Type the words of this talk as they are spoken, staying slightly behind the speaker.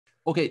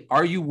okay,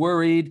 are you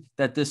worried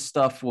that this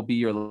stuff will be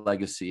your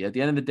legacy at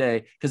the end of the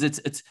day? Because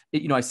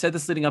I said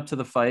this leading up to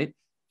the fight,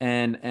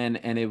 and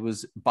it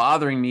was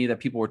bothering me that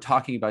people were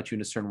talking about you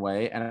in a certain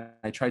way, and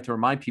I tried to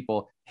remind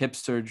people, hip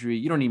surgery,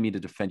 you don't need me to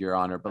defend your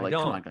honor, but I like,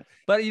 come don't. on, guys.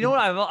 But you know what?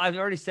 I've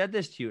already said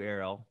this to you,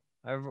 Errol.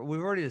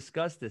 We've already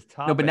discussed this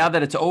No, but now topic.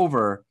 that it's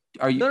over,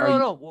 No, are no, you?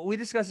 no. We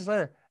discussed this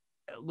later.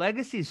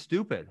 Legacy is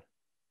stupid.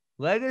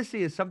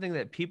 Legacy is something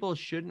that people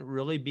shouldn't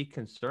really be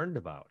concerned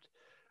about.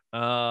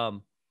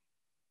 Um,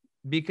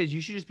 because you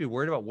should just be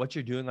worried about what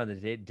you're doing on the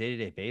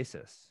day-to-day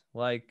basis.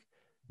 Like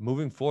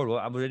moving forward, well,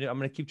 I'm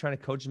gonna keep trying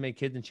to coach as many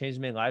kids and change as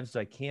many lives as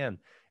I can.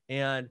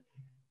 And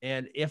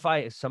if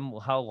I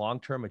somehow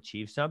long-term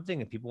achieve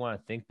something and people want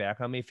to think back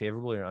on me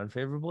favorably or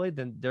unfavorably,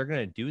 then they're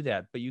gonna do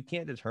that. But you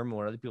can't determine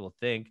what other people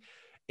think,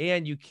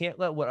 and you can't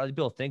let what other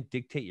people think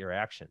dictate your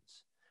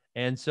actions.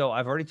 And so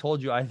I've already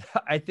told you,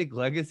 I think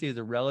legacy is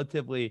a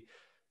relatively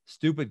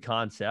stupid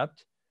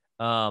concept.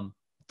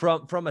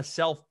 From a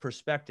self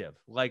perspective,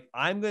 like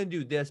I'm going to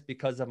do this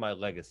because of my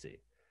legacy.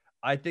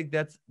 I think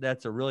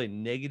that's a really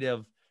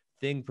negative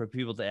thing for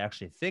people to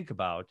actually think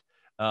about.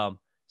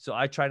 So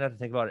I try not to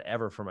think about it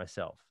ever for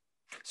myself.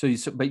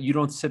 But you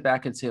don't sit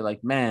back and say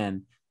like,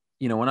 man,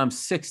 when I'm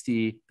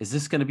 60, is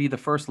this going to be the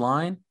first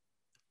line,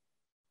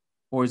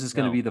 or is this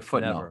going to be No, the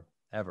footnote? never,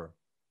 ever,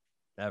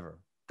 ever.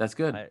 That's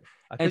good. And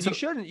Because you so,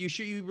 shouldn't.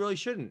 You really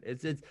shouldn't.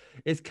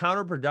 It's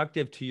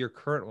counterproductive to your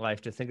current life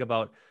to think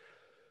about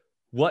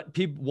what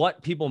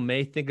people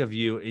may think of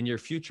you in your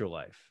future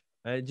life.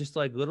 Just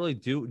like literally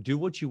do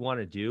what you want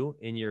to do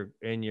in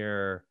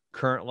your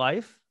current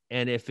life,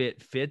 and if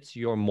it fits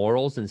your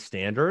morals and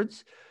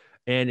standards,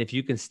 and if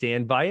you can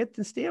stand by it,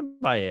 then stand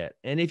by it.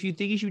 And if you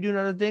think you should be doing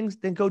other things,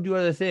 then go do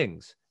other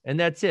things, and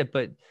that's it.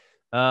 But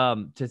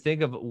to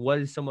think of what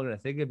is someone going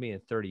to think of me in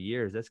 30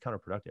 years, that's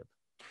counterproductive.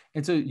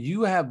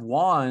 you have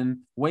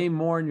won way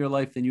more in your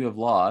life than you have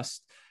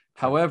lost.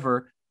 Yep.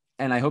 However,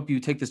 and I hope you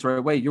take this the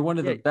right way, you're one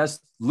of the Yeah.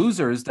 best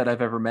losers that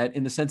I've ever met,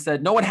 in the sense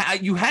that no one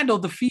you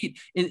handled defeat,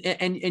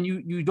 and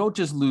you don't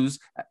just lose,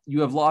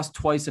 you have lost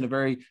twice in a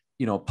very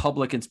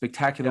public and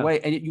spectacular Yeah. way,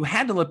 and you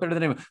handle it better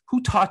than anyone.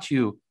 Who taught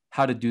you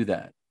how to do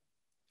that?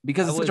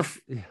 Because I it's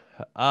such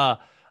was,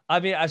 I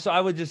mean, so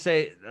I would just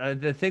say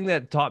the thing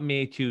that taught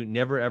me to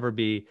never ever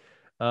be,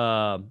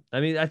 I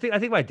mean, I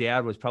think my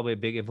dad was probably a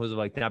big influence of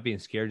like not being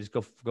scared, just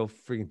go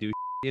freaking do,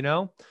 you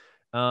know.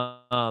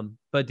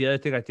 But the other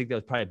thing I think that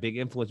was probably a big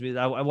influence me,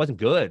 I wasn't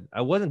good.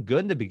 I wasn't good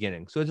in the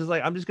beginning, so it's just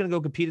like I'm just gonna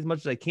go compete as much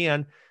as I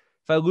can.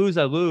 If I lose,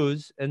 I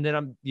lose, and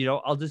then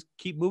I'll just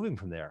keep moving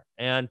from there.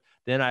 And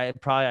then I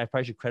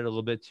probably should credit a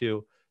little bit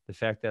to the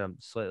fact that I'm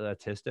slightly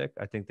autistic.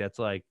 I think that's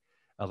like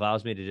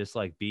allows me to just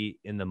like be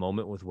in the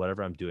moment with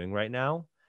whatever I'm doing right now.